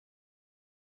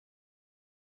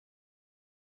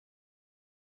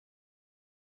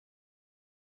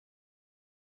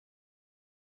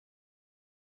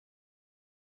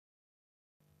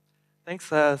Thanks.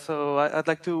 So I'd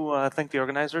like to thank the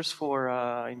organizers for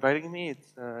inviting me.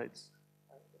 It's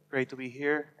great to be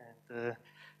here and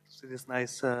see this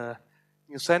nice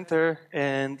new center.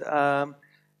 And today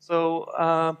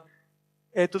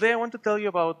I want to tell you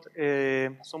about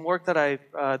some work that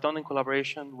I've done in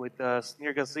collaboration with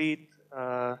Snir Gazit.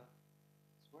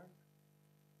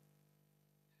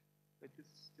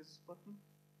 This button?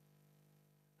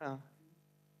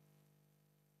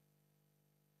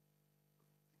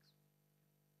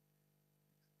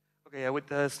 Okay, with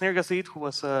Snir Gazit, who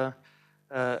was a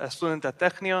student at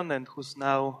Technion and who's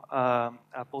now a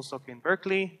postdoc in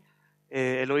Berkeley.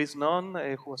 Eloise Non,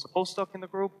 who was a postdoc in the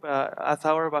group, Ath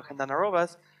Auerbach and Dana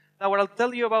Robas. Now, what I'll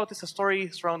tell you about is a story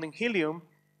surrounding helium.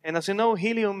 And as you know,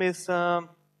 helium is one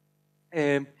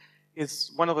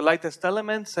of the lightest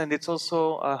elements, and it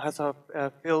also has a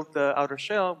filled outer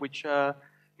shell, which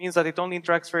means that it only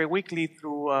interacts very weakly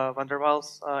through van der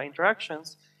Waals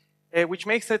interactions, which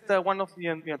makes it one of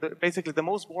basically the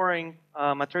most boring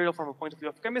material from a point of view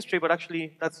of chemistry. But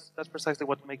actually, that's precisely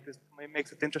what makes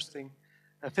it interesting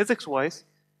physics-wise.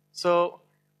 So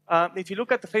if you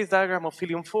look at the phase diagram of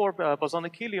helium-4,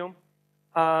 bosonic helium,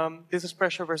 this is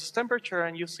pressure versus temperature,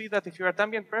 and you see that if you're at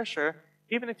ambient pressure,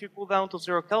 even if you cool down to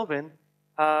 0 Kelvin,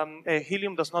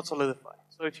 helium does not solidify.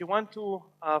 So if you want to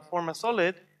form a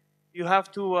solid, you have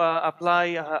to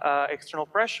apply external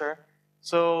pressure.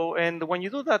 So, and when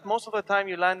you do that, most of the time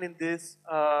you land in this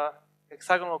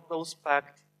hexagonal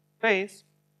close-packed phase.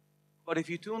 But if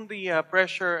you tune the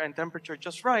pressure and temperature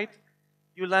just right,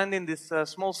 you land in this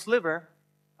small sliver,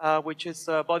 which is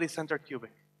body-centered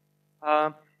cubic.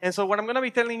 And so what I'm going to be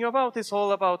telling you about is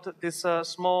all about this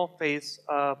small phase,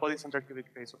 body-centered cubic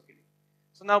phase of helium.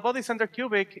 So now body-centered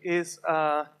cubic is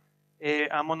a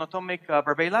monatomic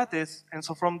Bravais lattice. And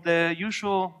so from the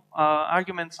usual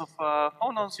arguments of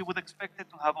phonons, you would expect it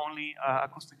to have only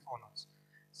acoustic phonons.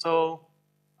 So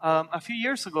a few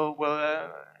years ago,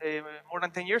 more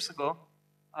than 10 years ago,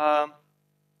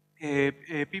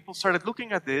 people started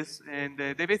looking at this, and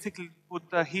they basically put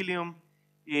helium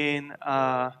in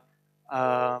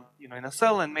in a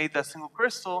cell and made a single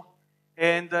crystal.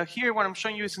 And here what I'm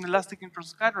showing you is an elastic neutron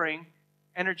scattering,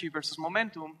 energy versus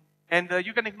momentum. And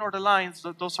you can ignore the lines.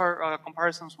 Those are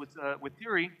comparisons with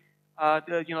theory.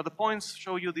 The points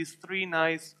show you these three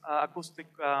nice acoustic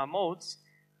modes.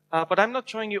 But I'm not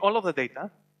showing you all of the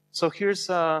data. So here's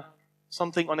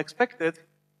something unexpected.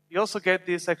 You also get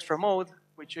this extra mode,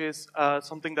 which is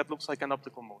something that looks like an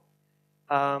optical mode.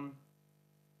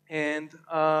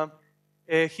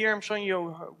 Here I'm showing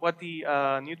you what the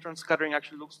neutron scattering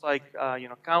actually looks like,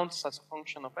 counts as a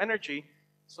function of energy.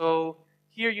 So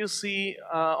here you see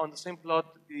on the same plot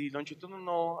the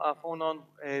longitudinal phonon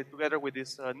together with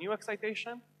this new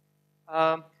excitation.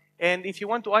 And if you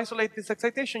want to isolate this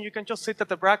excitation, you can just sit at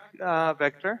the Bragg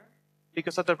vector,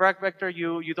 because at the Bragg vector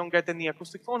you don't get any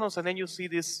acoustic phonons, and then you see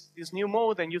this new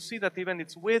mode, and you see that even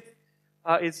its width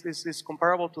is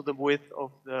comparable to the width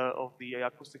of the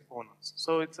acoustic phonons.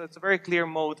 So it's a very clear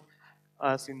mode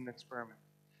as in an experiment.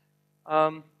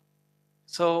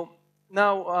 So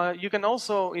now you can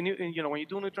also, when you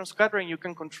do neutron scattering, you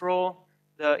can control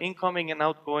the incoming and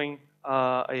outgoing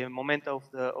momenta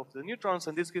of the neutrons,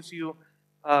 and this gives you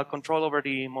control over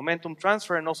the momentum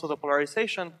transfer and also the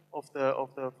polarization of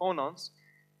the phonons.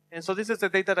 And so this is the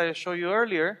data that I showed you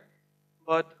earlier.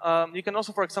 But you can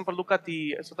also, for example, look at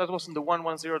so that was in the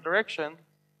 1-1-0 direction.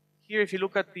 Here, if you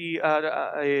look at the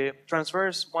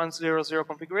transverse 1-0-0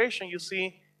 configuration, you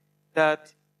see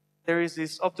that there is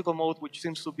this optical mode which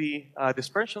seems to be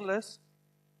dispersionless.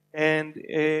 And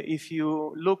if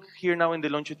you look here now in the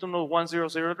longitudinal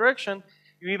 1-0-0 direction,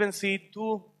 you even see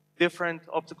two different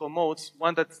optical modes,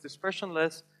 one that's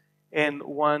dispersionless and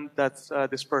one that's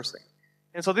dispersing.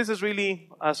 And so this is really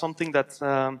something that's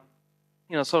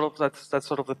that's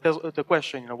sort of the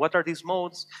question. What are these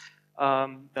modes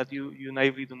that you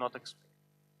naively do not expect?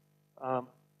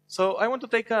 So I want to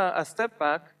take a step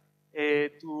back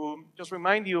to just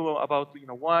remind you about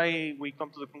why we come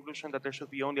to the conclusion that there should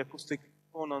be only acoustic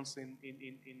phonons in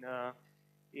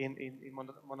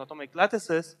monatomic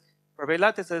lattices, Bravais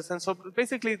lattices. And so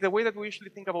basically, the way that we usually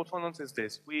think about phonons is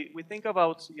this: we think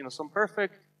about some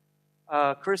perfect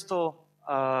crystal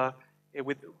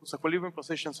whose equilibrium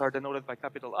positions are denoted by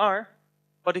capital R.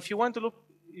 But if you want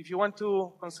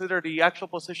to consider the actual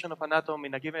position of an atom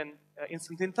in a given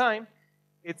instant in time,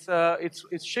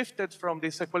 it's shifted from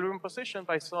this equilibrium position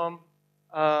by some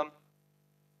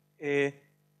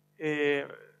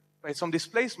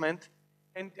displacement.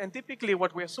 And typically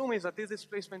what we assume is that this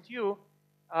displacement U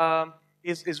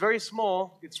is very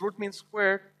small, it's root mean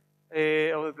squared,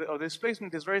 of the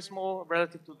displacement is very small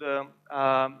relative to the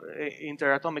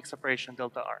interatomic separation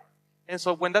delta R. And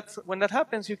so when that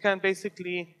happens, you can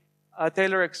basically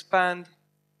Taylor expand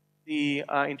the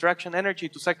interaction energy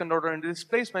to second order in the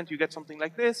displacement. You get something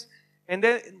like this. And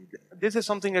then this is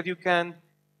something that you can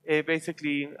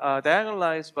basically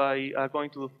diagonalize by going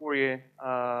to the Fourier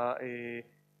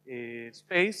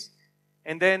space.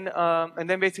 And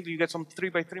then basically you get some 3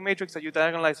 by 3 matrix that you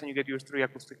diagonalize and you get your 3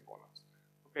 acoustic phonons.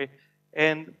 Okay,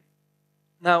 and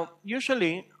now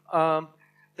usually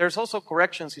there's also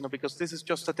corrections, because this is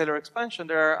just a Taylor expansion.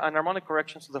 There are anharmonic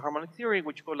corrections to the harmonic theory,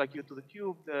 which go like u to the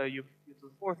cubed, u to the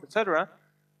fourth, etc.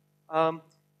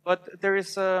 But there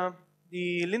is the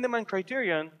Lindemann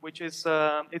criterion, which is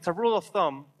it's a rule of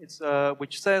thumb. It's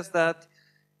which says that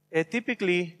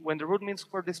typically when the root mean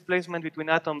square displacement between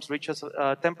atoms reaches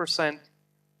 10%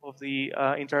 of the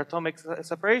interatomic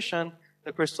separation,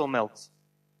 the crystal melts.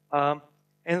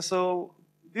 And so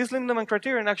this Lindemann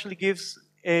criterion actually gives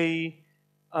a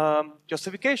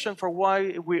justification for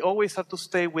why we always have to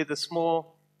stay with the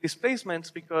small displacements,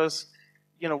 because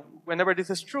whenever this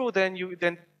is true, then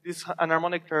these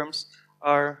anharmonic terms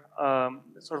are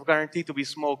sort of guaranteed to be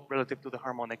small relative to the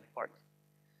harmonic part.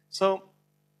 So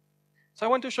I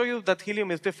want to show you that helium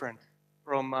is different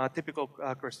from typical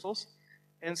crystals.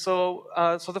 And so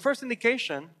the first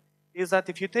indication is that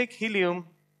if you take helium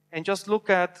and just look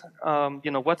at,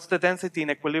 what's the density in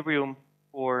equilibrium,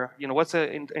 or, what's the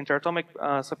interatomic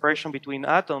separation between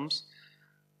atoms,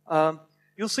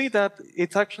 you'll see that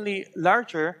it's actually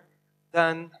larger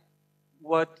than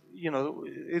what,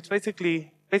 it's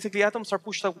basically atoms are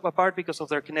pushed apart because of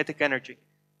their kinetic energy.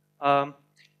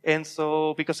 And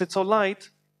so, because it's so light,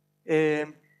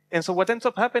 and so what ends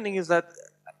up happening is that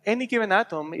any given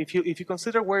atom, if you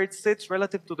consider where it sits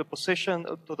relative to the position,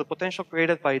 to the potential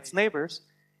created by its neighbors,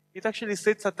 it actually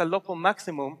sits at the local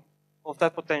maximum of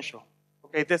that potential.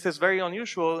 Okay, this is very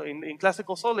unusual. In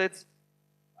classical solids,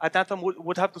 an atom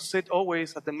would have to sit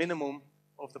always at the minimum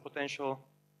of the potential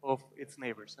of its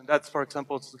neighbors. And that's, for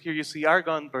example, so here you see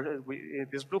argon,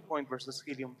 this blue point, versus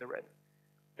helium, the red.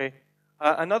 Okay.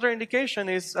 Another indication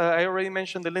is, I already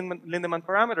mentioned the Lindemann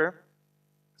parameter.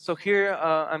 So here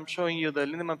I'm showing you the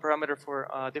Lindemann parameter for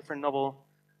different noble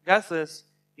gases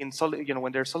in solid,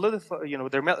 when they're solidified,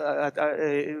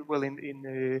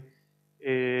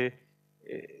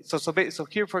 so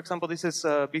here, for example, this is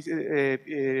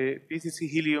BCC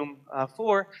helium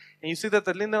 4, and you see that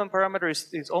the Lindemann parameter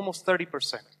is almost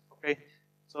 30%. Okay,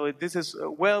 so this is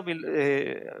well,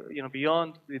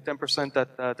 beyond the 10%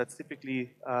 that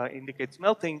typically indicates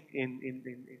melting in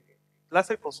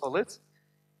classical solids.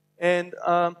 And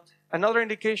another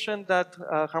indication that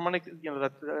harmonic,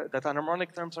 that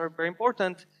anharmonic terms are very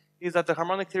important is that the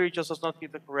harmonic theory just does not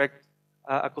give the correct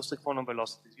acoustic phonon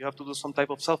velocities. You have to do some type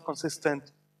of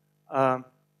self-consistent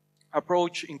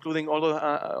approach, including all the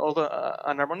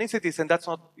anharmonicities, and that's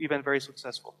not even very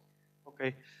successful.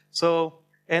 Okay, so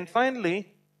and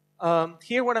finally,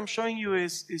 here what I'm showing you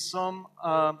is some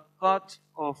plot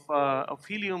of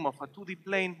helium, of a 2D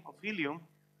plane of helium,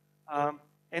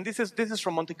 and this is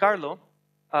from Monte Carlo,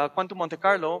 quantum Monte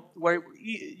Carlo, where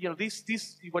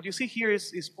what you see here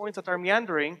is points that are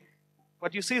meandering.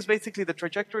 What you see is basically the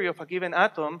trajectory of a given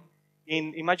atom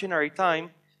in imaginary time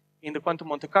in the quantum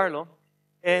Monte Carlo.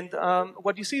 And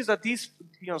what you see is that these,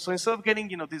 so instead of getting,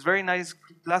 this very nice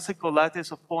classical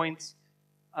lattice of points,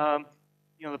 the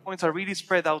points are really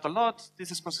spread out a lot.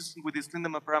 This is consistent with this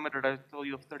Lindemann parameter that I told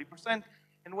you of 30%.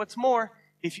 And what's more,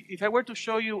 if I were to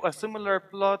show you a similar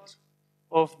plot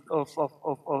of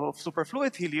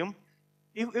superfluid helium,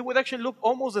 it would actually look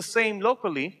almost the same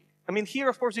locally. I mean, here,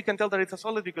 of course, you can tell that it's a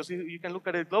solid because you can look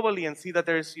at it globally and see that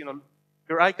there's, your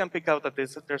eye can pick out that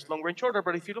there's long-range order.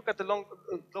 But if you look at the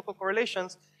local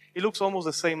correlations, it looks almost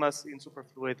the same as in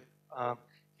superfluid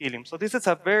helium. So this is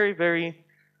a very, very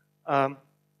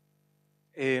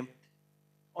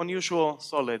unusual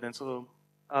solid. And so,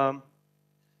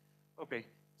 okay.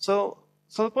 So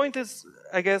the point is,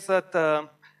 I guess that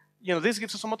this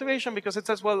gives us some motivation because it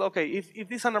says, well, okay, if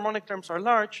these anharmonic terms are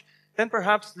large, then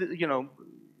perhaps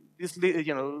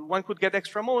one could get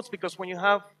extra modes, because when you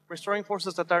have restoring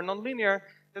forces that are nonlinear,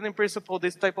 then in principle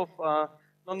this type of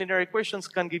nonlinear equations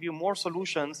can give you more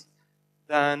solutions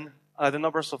than the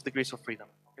numbers of degrees of freedom,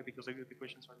 okay, because the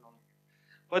equations are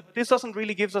nonlinear. But this doesn't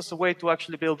really give us a way to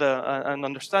actually build an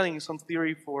understanding, some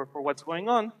theory for what's going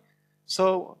on.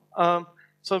 So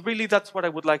really that's what I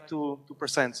would like to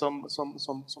present, some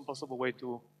possible way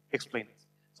to explain it.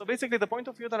 So basically the point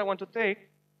of view that I want to take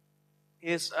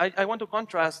is I want to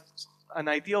contrast an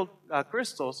ideal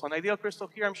crystal. So an ideal crystal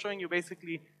here, I'm showing you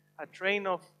basically a train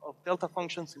of delta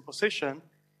functions in position.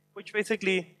 which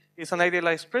basically is an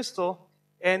idealized crystal.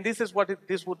 And this is what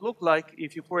this would look like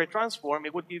if you Fourier transform.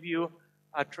 It would give you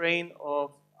a train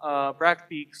of Bragg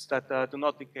peaks that do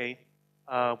not decay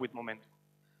with momentum.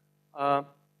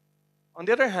 On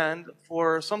the other hand,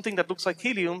 for something that looks like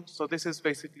helium, so this is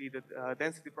basically the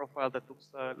density profile that looks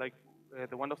like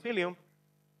the one of helium,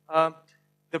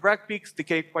 the Bragg peaks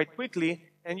decay quite quickly,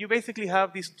 and you basically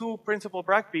have these two principal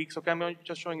Bragg peaks. Okay, I'm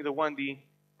just showing you the 1D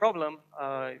problem.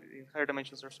 In higher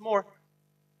dimensions, there's more.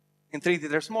 In 3D,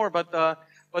 there's more. But the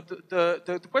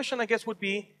question, I guess, would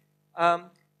be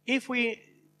if we.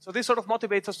 So this sort of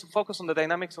motivates us to focus on the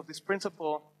dynamics of these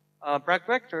principal Bragg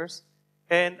vectors.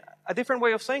 And a different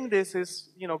way of saying this is,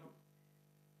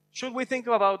 should we think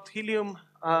about helium,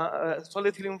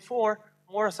 solid helium-4,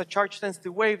 more as a charge-density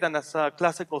wave than as a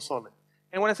classical solid?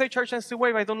 And when I say charge-density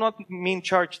wave, I do not mean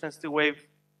charge-density wave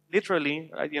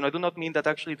literally. I do not mean that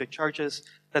actually the charges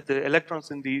that the electrons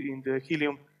in the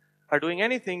helium are doing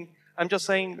anything. I'm just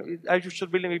saying I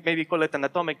should really maybe call it an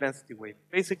atomic density wave.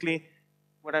 Basically,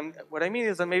 what I mean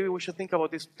is that maybe we should think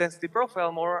about this density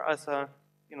profile more as a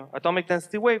atomic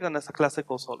density wave than as a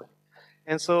classical solid.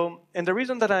 And so, and the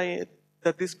reason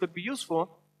that this could be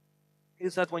useful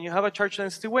is that when you have a charge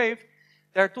density wave,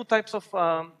 there are two types of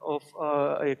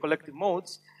collective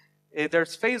modes.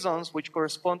 There's phasons, which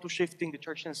correspond to shifting the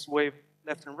charge density wave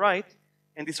left and right,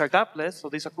 and these are gapless, so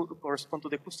these correspond to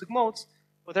the acoustic modes.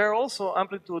 But there are also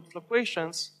amplitude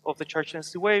fluctuations of the charge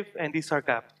density wave, and these are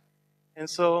gapped. And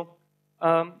so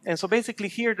basically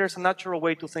here, there's a natural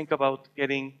way to think about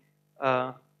getting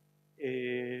gapples.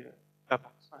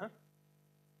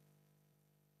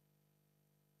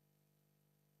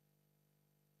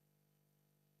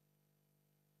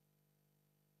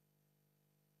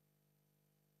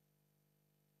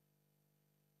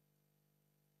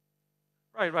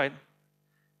 Right.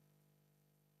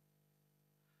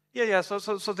 Yeah. So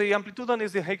the amplitudon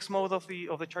is the Higgs mode of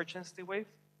the charge density wave.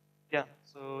 Yeah.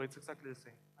 So it's exactly the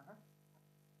same.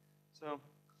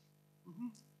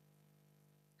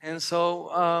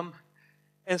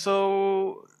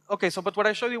 So, okay. So, but what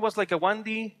I showed you was like a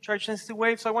 1D charge density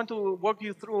wave. So I want to walk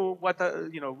you through what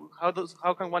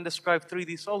how can one describe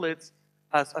 3D solids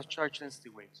as charge density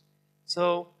waves.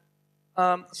 So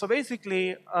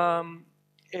basically.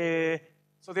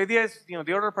 So the idea is, the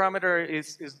order parameter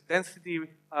is density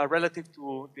relative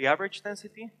to the average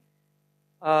density.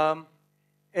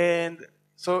 And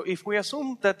so if we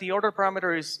assume that the order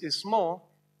parameter is small,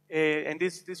 and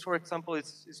this for example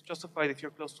is justified if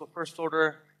you're close to a first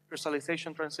order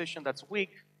crystallization transition that's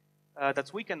weak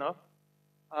enough,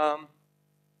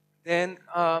 then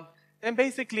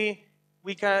basically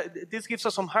this gives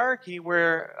us some hierarchy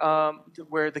where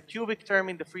the cubic term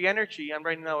in the free energy, I'm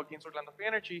writing now a Ginzburg-Landau free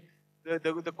energy,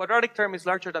 the quadratic term is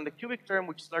larger than the cubic term,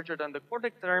 which is larger than the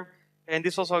quartic term, and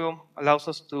this also allows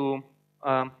us to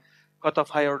cut off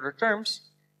higher order terms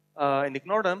and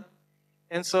ignore them.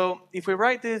 And so if we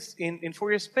write this in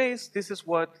Fourier space, this is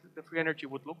what the free energy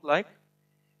would look like.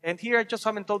 And here I just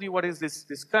haven't told you what is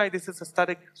this guy. This is a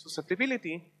static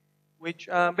susceptibility, which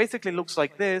basically looks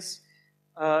like this.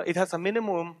 It has a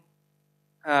minimum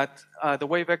at the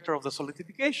wave vector of the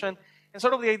solidification. And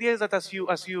sort of the idea is that as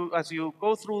you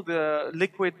go through the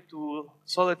liquid to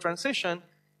solid transition,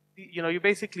 you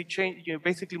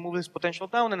basically move this potential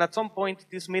down, and at some point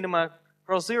this minima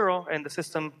cross zero, and the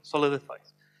system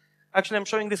solidifies. Actually, I'm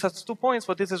showing this as 2 points,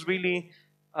 but this is really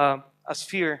a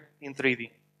sphere in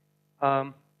 3D.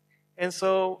 And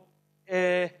so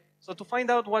to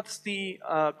find out what's the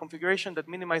configuration that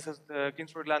minimizes the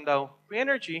Ginzburg-Landau free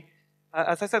energy,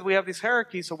 as I said, we have this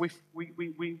hierarchy. So we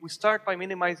start by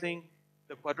minimizing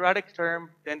the quadratic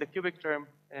term, then the cubic term,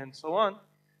 and so on.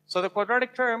 So the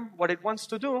quadratic term, what it wants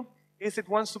to do is it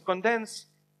wants to condense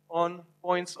on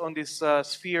points on this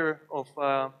sphere of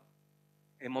a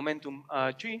momentum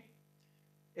G.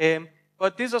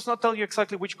 But this does not tell you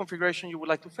exactly which configuration you would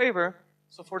like to favor.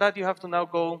 So for that, you have to now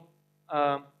go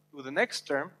to the next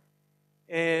term.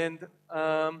 And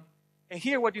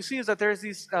here what you see is that there's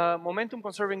this momentum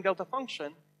conserving delta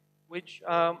function, which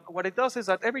what it does is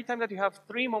that every time that you have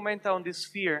 3 momenta on this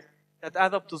sphere that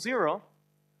add up to 0,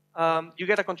 you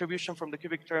get a contribution from the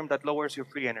cubic term that lowers your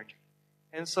free energy.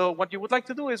 And so what you would like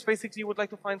to do is basically you would like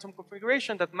to find some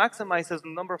configuration that maximizes the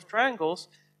number of triangles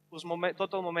whose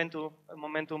total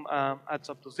momentum adds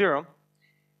up to 0.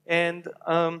 And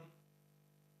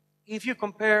if you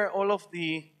compare all of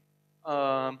the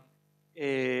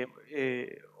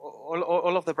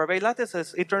Bravais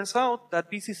lattices, it turns out that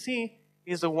BCC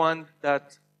is the one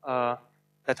that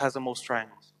has the most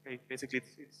triangles. Okay, basically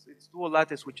it's dual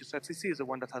lattice, which is FCC, is the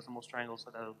one that has the most triangles.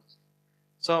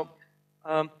 So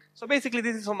So basically,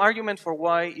 this is some argument for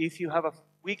why, if you have a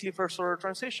weakly first-order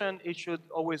transition, it should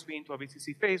always be into a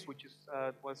BCC phase, which is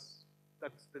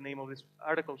that's the name of this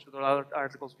article. Should all other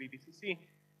articles be BCC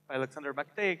by Alexander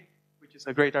McTagg, which is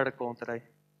a great article that I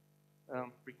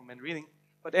recommend reading.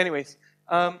 But anyways,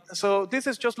 so this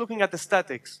is just looking at the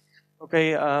statics,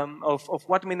 okay, of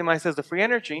what minimizes the free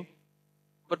energy.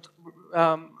 But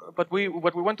what we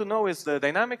want to know is the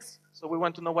dynamics. So we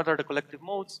want to know what are the collective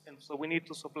modes, and so we need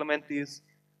to supplement this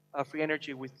free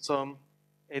energy with some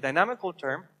dynamical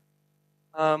term.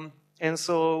 And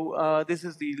so this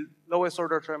is the lowest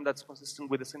order term that's consistent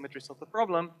with the symmetries of the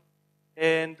problem.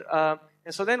 And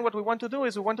so then what we want to do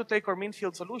is we want to take our mean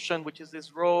field solution, which is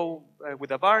this rho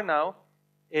with a bar now,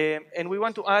 and we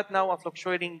want to add now a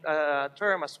fluctuating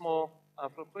term, a small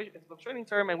fluctuating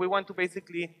term, and we want to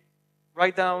basically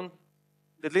write down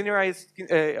the linearized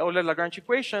Euler-Lagrange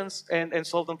equations and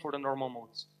solve them for the normal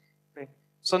modes. Okay.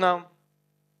 So now,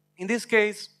 in this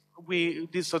case, we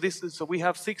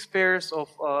have 6 pairs of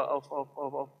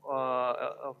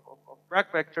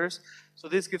Bragg vectors. So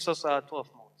this gives us 12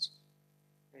 modes.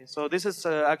 Okay. So this is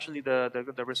actually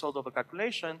the result of a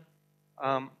calculation.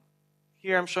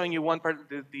 Here I'm showing you one part,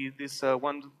 this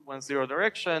 1, 0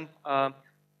 direction,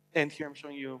 and here I'm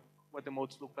showing you what the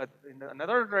modes look at in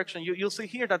another direction. You'll see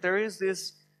here that there is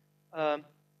this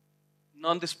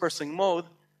non-dispersing mode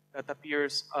that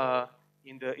appears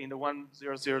in the 1,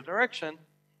 0, 0 direction.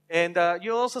 And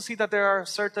you'll also see that there are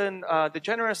certain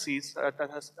degeneracies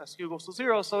as Q goes to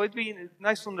 0. So it'd be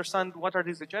nice to understand what are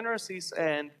these degeneracies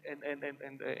and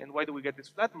why do we get these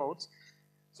flat modes.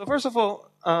 So first of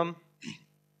all, to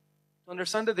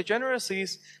understand the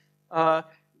degeneracies,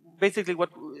 basically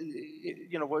what,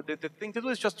 the thing to do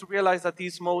is just to realize that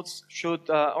these modes should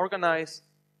organize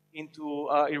into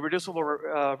irreducible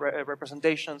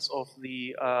representations of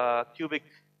the cubic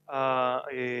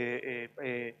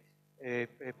a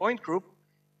point group.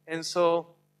 And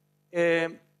so,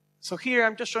 so here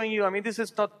I'm just showing you, I mean, this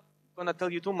is not going to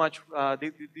tell you too much.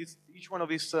 Each one of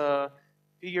these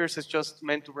figures is just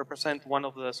meant to represent one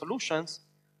of the solutions.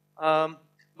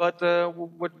 But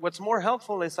what's more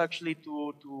helpful is actually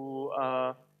to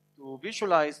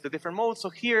visualize the different modes. So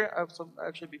here, so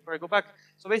actually before I go back,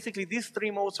 so basically these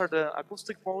 3 modes are the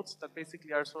acoustic modes that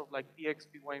basically are sort of like Px,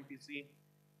 Py, and Pz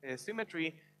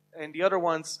symmetry. And the other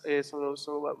ones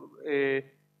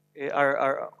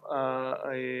are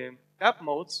gap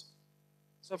modes.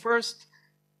 So first,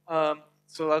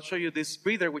 so I'll show you this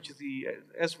breather, which is the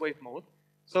S-wave mode.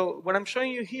 So what I'm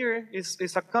showing you here is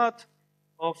a cut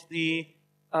of the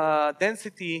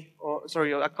density, or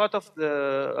sorry, a cut of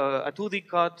the a 2D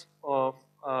cut of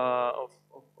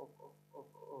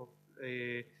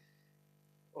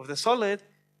the solid,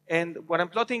 and what I'm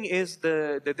plotting is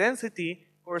the density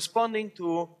corresponding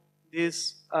to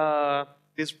this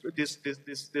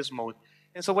mode.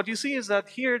 And so what you see is that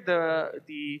here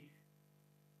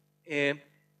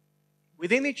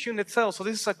within each unit cell, so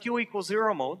this is a Q equals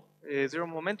 0 mode, 0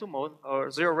 momentum mode,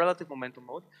 or 0 relative momentum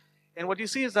mode. And what you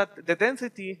see is that the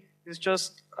density is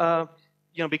just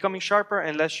becoming sharper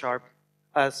and less sharp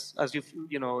as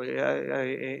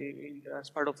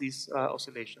part of these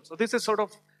oscillations. So this is sort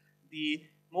of the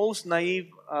most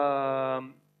naive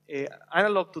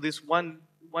analog to this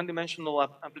one-dimensional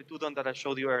amplitudon that I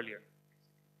showed you earlier.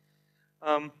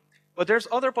 But there's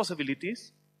other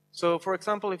possibilities. So for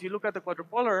example, if you look at the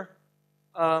quadrupolar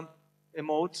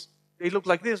modes, they look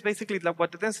like this. Basically, like what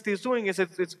the density is doing is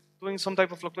it's doing some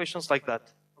type of fluctuations like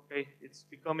that. Okay, it's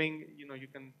becoming, I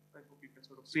hope you can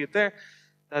sort of see it there,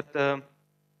 that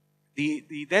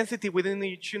the density within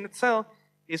each unit cell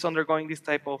is undergoing this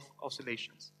type of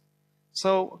oscillations.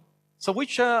 So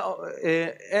which and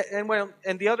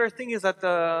the other thing is that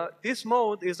this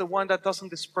mode is the one that doesn't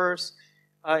disperse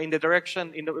in the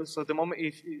direction so the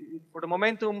moment for the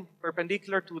momentum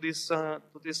perpendicular to this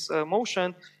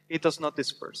motion, it does not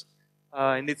disperse.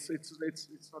 And it's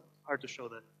not hard to show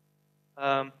that.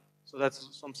 So that's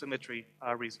some symmetry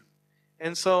reason.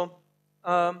 And so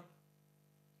now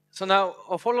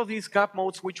of all of these gap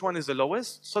modes, which one is the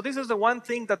lowest? So this is the one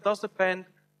thing that does depend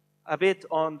a bit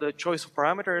on the choice of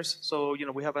parameters. So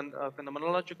we have a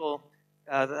phenomenological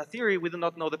theory. We do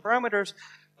not know the parameters,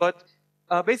 but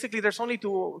basically there's only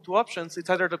two options. It's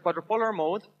either the quadrupolar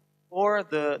mode or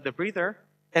the breather.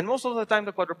 And most of the time,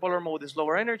 the quadrupolar mode is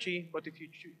lower energy, but if you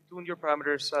tune your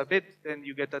parameters a bit, then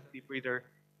you get that the breather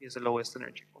is the lowest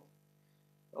energy mode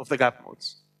of the gap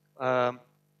modes. Now,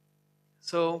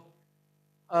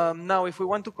 if we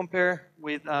want to compare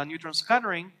with neutron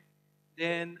scattering,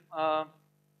 then what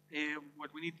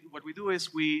we do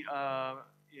is we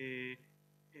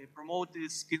promote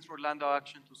this Ginzburg-Landau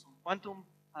action to some quantum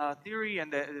theory,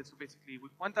 and so basically we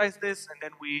quantize this, and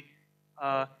then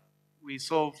we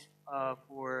solve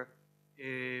for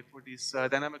this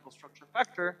dynamical structure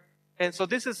factor. And so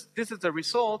this is the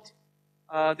result.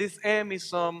 This M is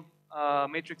some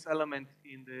matrix element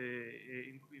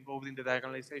involved in the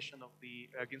diagonalization of the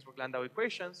Ginsburg-Landau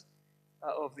equations,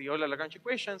 of the Euler-Lagrange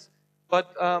equations.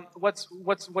 But what's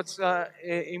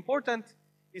important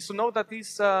is to know that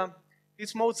these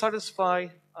modes satisfy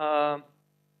that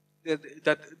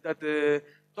the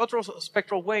total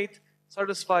spectral weight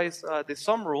satisfies the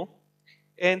sum rule.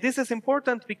 And this is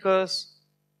important because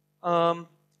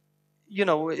you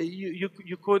know,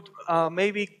 you could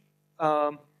maybe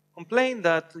complain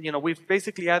that, you know, we've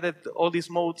basically added all these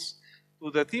modes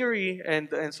to the theory, and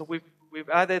so we've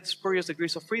added spurious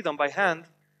degrees of freedom by hand,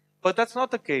 but that's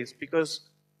not the case, because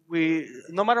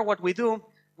no matter what we do,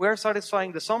 we're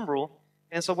satisfying the sum rule.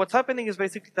 And so what's happening is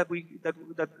basically that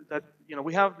you know,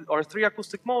 we have our 3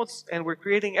 acoustic modes, and we're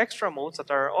creating extra modes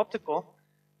that are optical,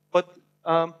 but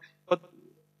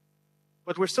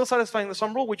we're still satisfying the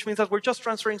sum rule, which means that we're just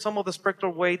transferring some of the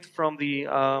spectral weight from the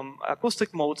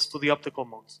acoustic modes to the optical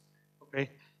modes. Okay,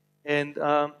 and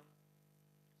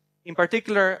in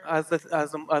particular, as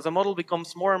the model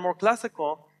becomes more and more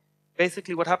classical,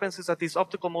 basically what happens is that these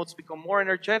optical modes become more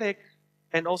energetic,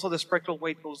 and also the spectral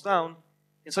weight goes down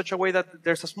in such a way that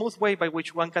there's a smooth way by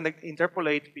which one can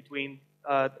interpolate between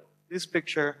this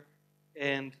picture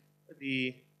and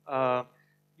the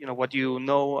you know, what you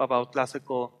know about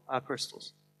classical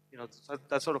crystals. You know,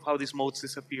 that's sort of how these modes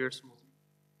disappear smoothly.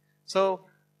 So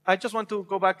I just want to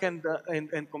go back and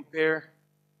compare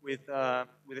with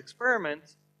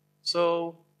experiments.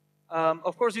 So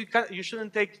of course you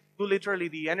shouldn't take too literally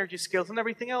the energy scales and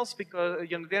everything else, because,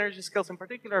 you know, the energy scales in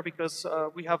particular, because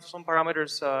we have some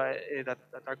parameters that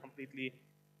are completely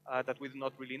that we do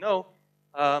not really know.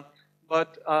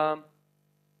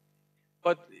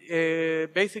 But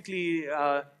basically,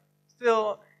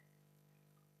 still,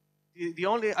 the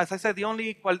only, as I said, the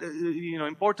only you know,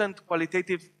 important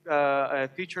qualitative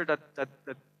feature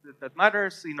that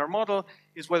matters in our model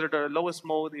is whether the lowest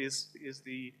mode is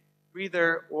the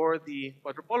breather or the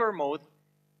quadrupolar mode,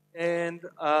 and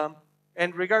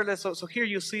regardless. So here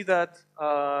you see that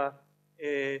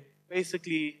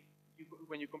basically,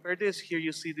 when you compare this, here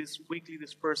you see this weakly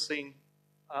dispersing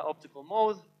optical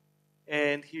mode.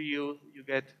 And here you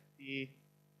get the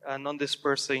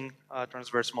non-dispersing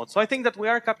transverse mode. So I think that we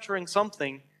are capturing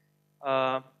something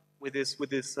with this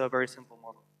very simple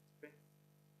model. Okay?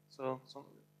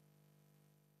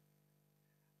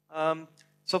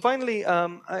 So finally,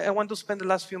 I want to spend the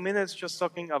last few minutes just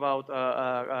talking about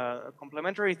a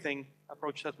complementary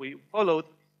approach that we followed.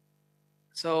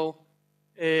 So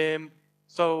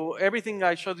everything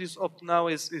I showed you up to now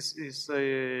is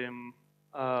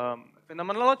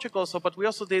phenomenological. So, but we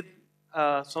also did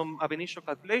some ab initio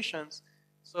calculations.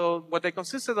 So what they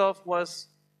consisted of was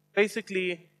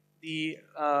basically the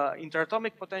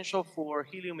interatomic potential for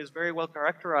helium is very well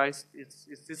characterized. It's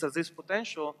this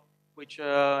potential, which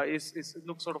it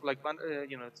looks sort of like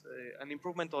you know, it's an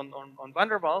improvement on van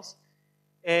der Waals.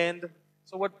 And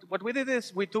so what we did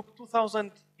is we took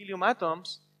 2,000 helium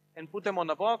atoms and put them on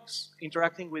a box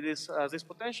interacting with this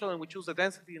potential, and we choose the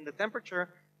density and the temperature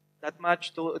that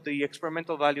match to the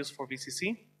experimental values for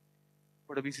VCC,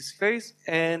 for the VCC phase,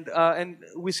 and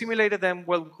we simulated them.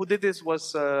 Well, who did this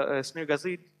was Smir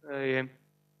Gazit.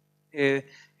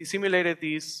 He simulated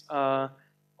these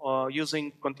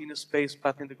using continuous space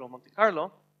path integral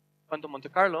quantum Monte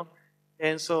Carlo,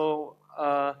 and so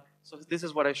this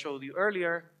is what I showed you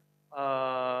earlier,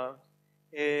 and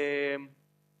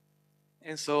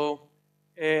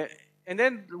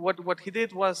then what he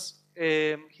did was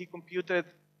he computed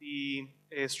the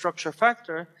structure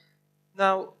factor.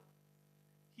 Now,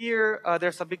 here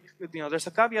there's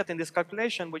a caveat in this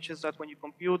calculation, which is that when you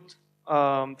compute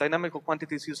dynamical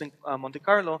quantities using Monte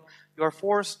Carlo, you are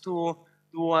forced to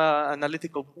do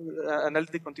analytic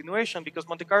continuation, because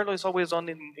Monte Carlo is always on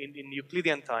in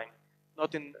Euclidean time,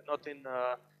 not in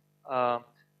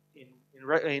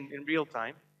real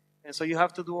time, and so you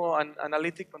have to do an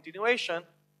analytic continuation,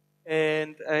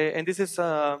 and this is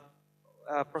a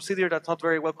procedure that's not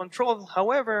very well controlled.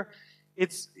 However,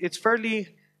 it's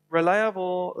fairly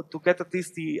reliable to get at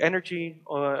least the energy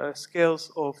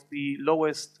scales of the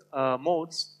lowest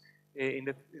modes in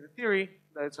the theory.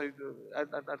 So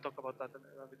I'll talk about that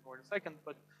a bit more in a second.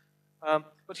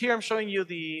 But here I'm showing you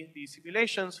the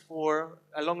simulations for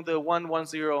along the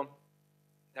 1-1-0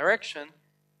 direction.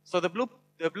 So the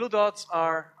blue dots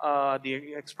are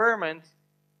the experiment.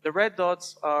 The red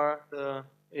dots are the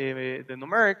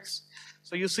numerics.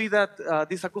 So you see that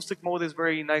this acoustic mode is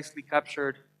very nicely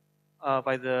captured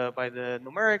by the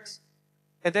numerics.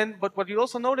 And then, but what you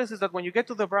also notice is that when you get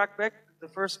to the the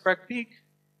first Bragg peak,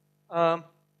 the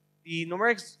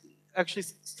numerics actually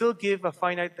still give a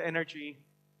finite energy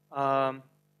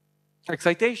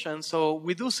excitation. So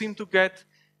we do seem to get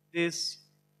this,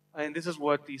 and this is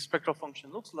what the spectral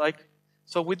function looks like.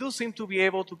 So we do seem to be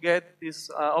able to get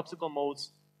these optical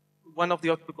modes, one of the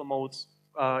optical modes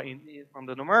from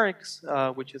the numerics,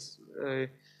 which is,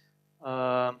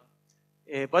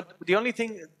 but the only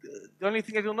thing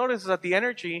that you'll notice is that the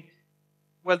energy,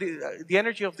 well, the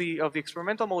energy of the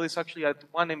experimental mode is actually at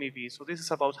 1 MeV, so this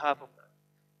is about half of that.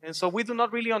 And so we do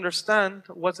not really understand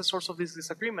what's the source of this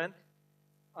disagreement.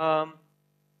 And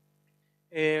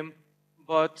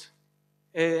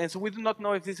so we do not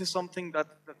know if this is something that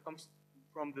comes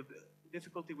from the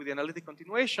difficulty with the analytic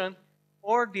continuation,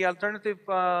 or the alternative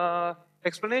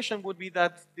explanation would be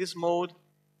that this mode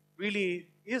really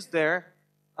is there.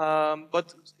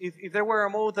 But if there were a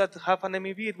mode that have an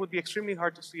MEV, it would be extremely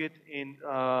hard to see it in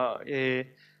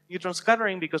neutron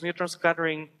scattering, because neutron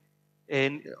scattering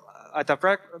at a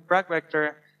Bragg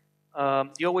vector,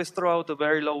 you always throw out a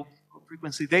very low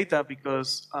frequency data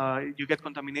because you get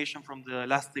contamination from the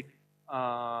elastic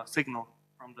signal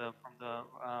from the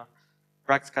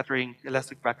Bragg scattering,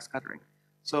 elastic Bragg scattering.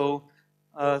 So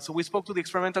we spoke to the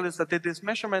experimentalists that did these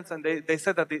measurements, and they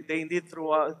said that they indeed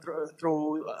threw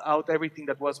out everything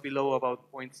that was below about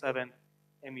 0.7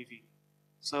 MeV.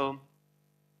 So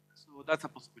that's a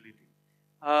possibility.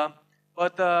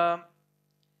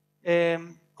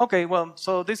 Okay, well,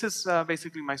 so this is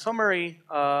basically my summary.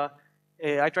 I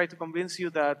tried to convince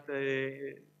you that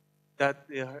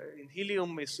in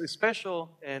helium is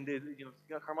special, and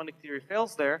harmonic theory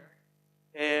fails there.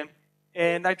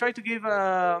 And I tried to give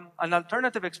an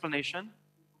alternative explanation,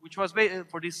 which was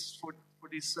for this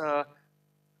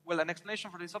an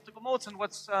explanation for these optical modes. And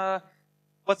what's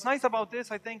nice about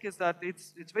this, I think, is that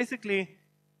it's basically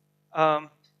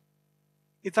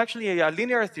it's actually a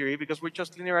linear theory, because we're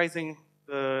just linearizing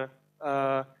the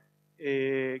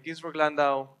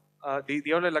Ginzburg-Landau, the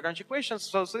Euler-Lagrange equations.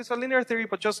 So it's a linear theory,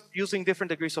 but just using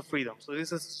different degrees of freedom. So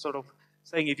this is sort of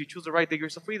saying if you choose the right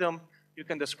degrees of freedom, you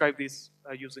can describe this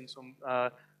using some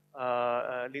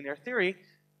linear theory.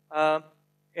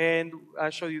 And I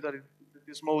show you that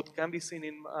this mode can be seen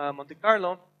in Monte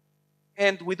Carlo.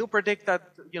 And we do predict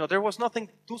that there was nothing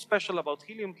too special about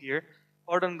helium here,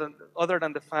 other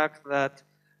than the fact that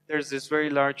there's this very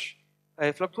large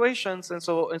fluctuations, and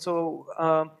so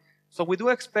we do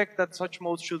expect that such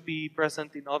modes should be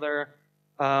present in other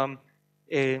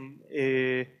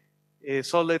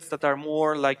solids that are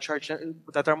more like charge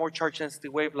density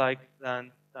wave-like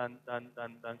than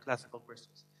classical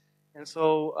crystals. And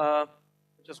so I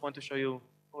just want to show you a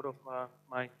photo of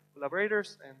my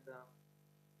collaborators, and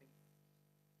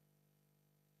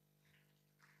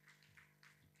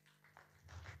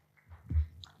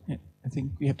I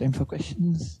think we have time for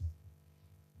questions.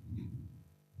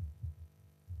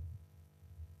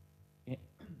 Yeah.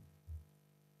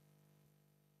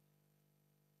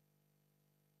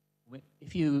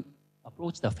 If you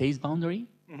approach the phase boundary,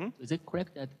 is it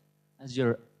correct that as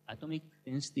your atomic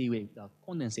density wave, the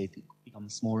condensate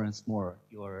becomes smaller and smaller,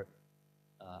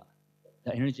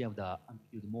 the energy of the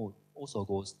amplitude mode also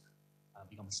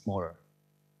becomes smaller?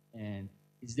 And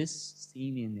is this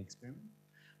seen in the experiment?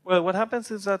 Well, what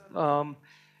happens is that ultimately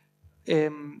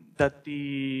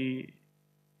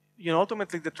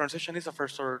the transition is a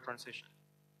first order transition.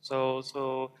 So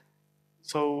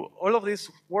all of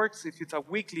this works if it's a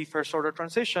weakly first order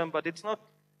transition, but it's not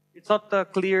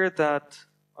clear that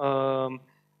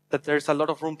there's a lot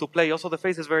of room to play. Also, the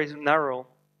phase is very narrow.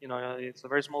 It's a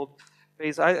very small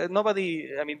phase.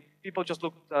 People just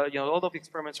look. All of the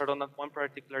experiments are done at one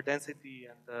particular density,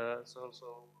 and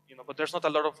but there's not a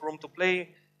lot of room to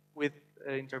play with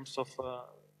in terms of.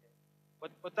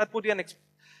 But that would be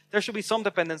there should be some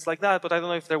dependence like that, but I don't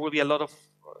know if there will be a lot of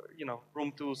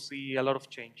room to see a lot of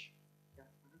change.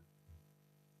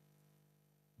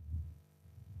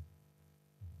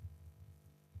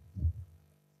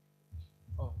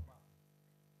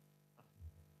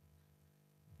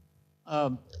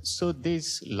 So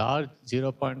these large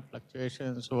 0-point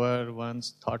fluctuations were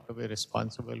once thought to be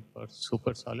responsible for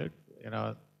supersolid,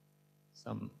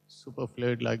 some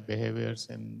superfluid-like behaviors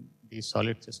in these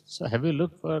solid systems. So have you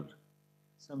looked for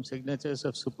some signatures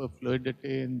of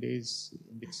superfluidity in these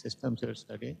systems you're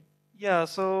studying? Yeah.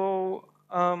 So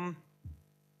I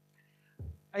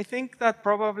think that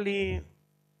probably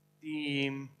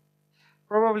the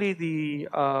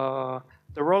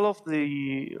role of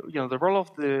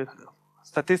the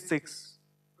statistics,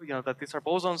 that these are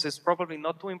bosons, is probably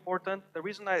not too important. The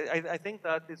reason I think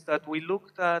that is that we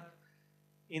looked at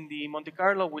in the Monte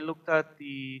Carlo, we looked at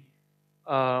the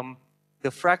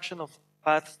fraction of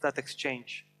paths that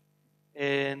exchange,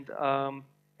 and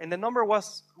the number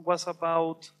was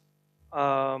about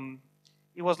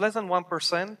it was less than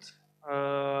 1%,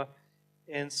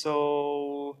 and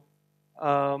so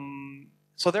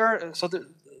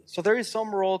there is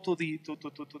some role to the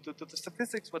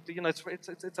statistics, but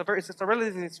it's a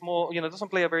relatively small, it doesn't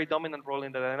play a very dominant role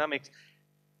in the dynamics.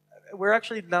 We're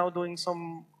actually now doing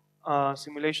some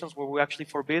simulations where we actually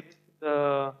forbid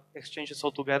the exchanges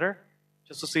altogether,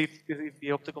 just to see if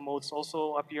the optical modes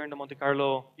also appear in the Monte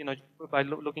Carlo, by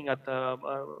looking at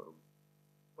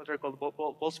what are called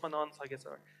Boltzmann-ons, I guess,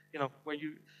 or where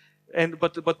you,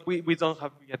 but we don't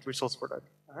have yet results for that.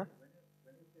 Uh-huh.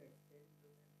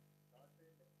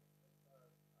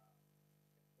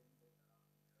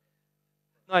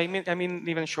 No, I mean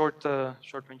even short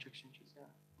range exchanges. Yeah.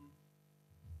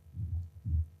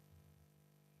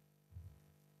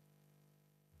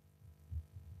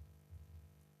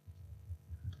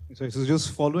 Sorry, so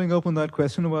just following up on that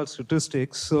question about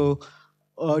statistics. So,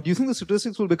 do you think the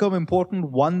statistics will become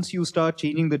important once you start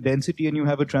changing the density and you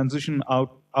have a transition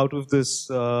out of this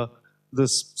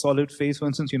this solid phase? For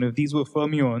instance, if these were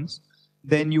fermions,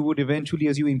 then you would eventually,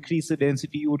 as you increase the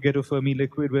density, you would get a Fermi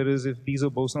liquid. Whereas if these are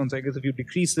bosons, I guess if you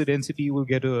decrease the density, you will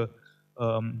get a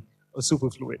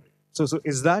superfluid. So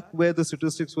is that where the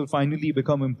statistics will finally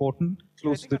become important?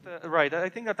 Close to right. I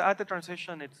think that at the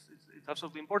transition, it's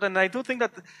absolutely important. And I do think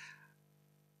that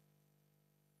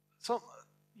so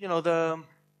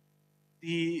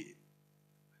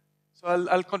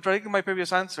I'll contradict my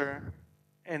previous answer,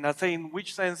 and I'll say in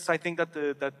which sense I think that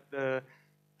the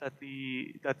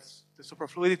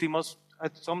superfluidity must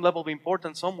at some level be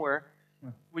important somewhere,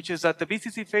 which is that the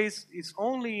BCC phase is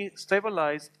only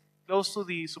stabilized close to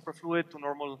the superfluid to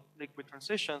normal liquid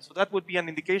transition. So that would be an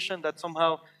indication that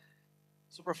somehow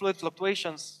superfluid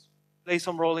fluctuations play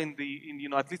some role in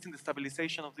at least in the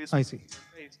stabilization of this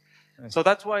phase. So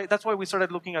that's why we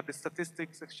started looking at the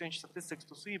statistics, exchange statistics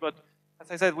to see. But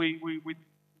as I said,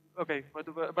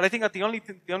 but I think that the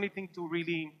only thing to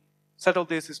really settle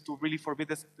this is to really forbid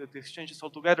the exchanges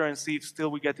altogether and see if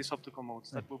still we get these optical modes.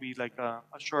 That will be like a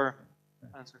sure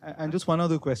answer. And just one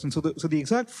other question. So the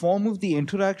exact form of the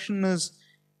interaction is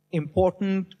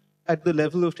important at the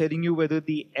level of telling you whether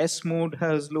the S mode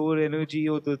has lower energy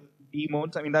or the D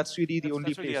modes. I mean, that's really the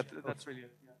only place. That's really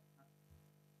it. Yeah.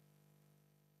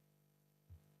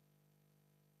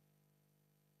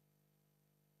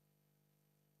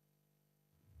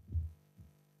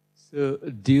 So,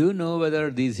 do you know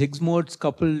whether these Higgs modes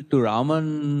couple to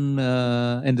Raman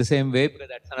in the same way? Because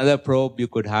that's another probe you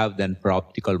could have then for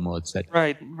optical modes. That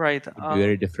right. would be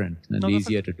very different and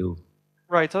easier to do.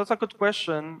 Right. So that's a good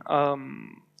question.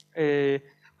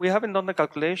 We haven't done the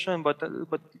calculation, but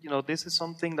this is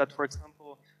something that, for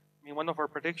example, one of our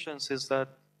predictions is that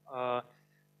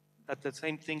that the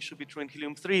same thing should be true in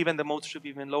helium-3. Even the modes should be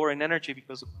even lower in energy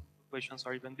because the fluctuations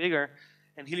are even bigger.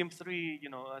 And helium-3,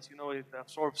 as you know, it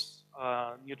absorbs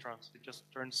neutrons. It just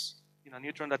turns, a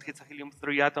neutron that hits a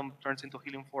helium-3 atom turns into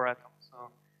helium-4 atom.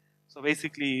 So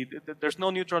basically, there's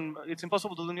no neutron. It's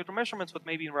impossible to do neutron measurements, but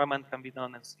maybe in Raman can be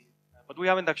done and see. But we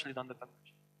haven't actually done the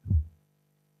calculation.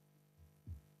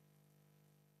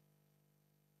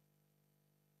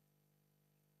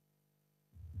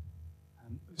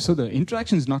 So the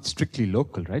interaction is not strictly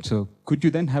local, right? So could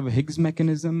you then have a Higgs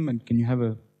mechanism, and can you have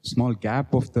a small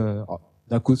gap of the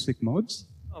acoustic modes?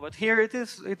 Oh, but here it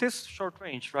is short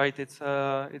range, right? It's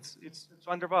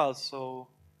van der Waals, so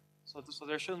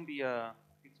there shouldn't be a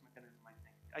Higgs mechanism.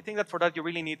 I think that for that you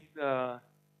really need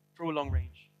true long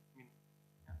range.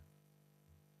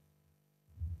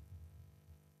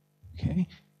 Okay.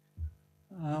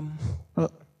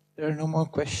 Well, there are no more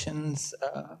questions.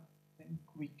 I think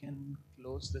we can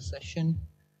close the session.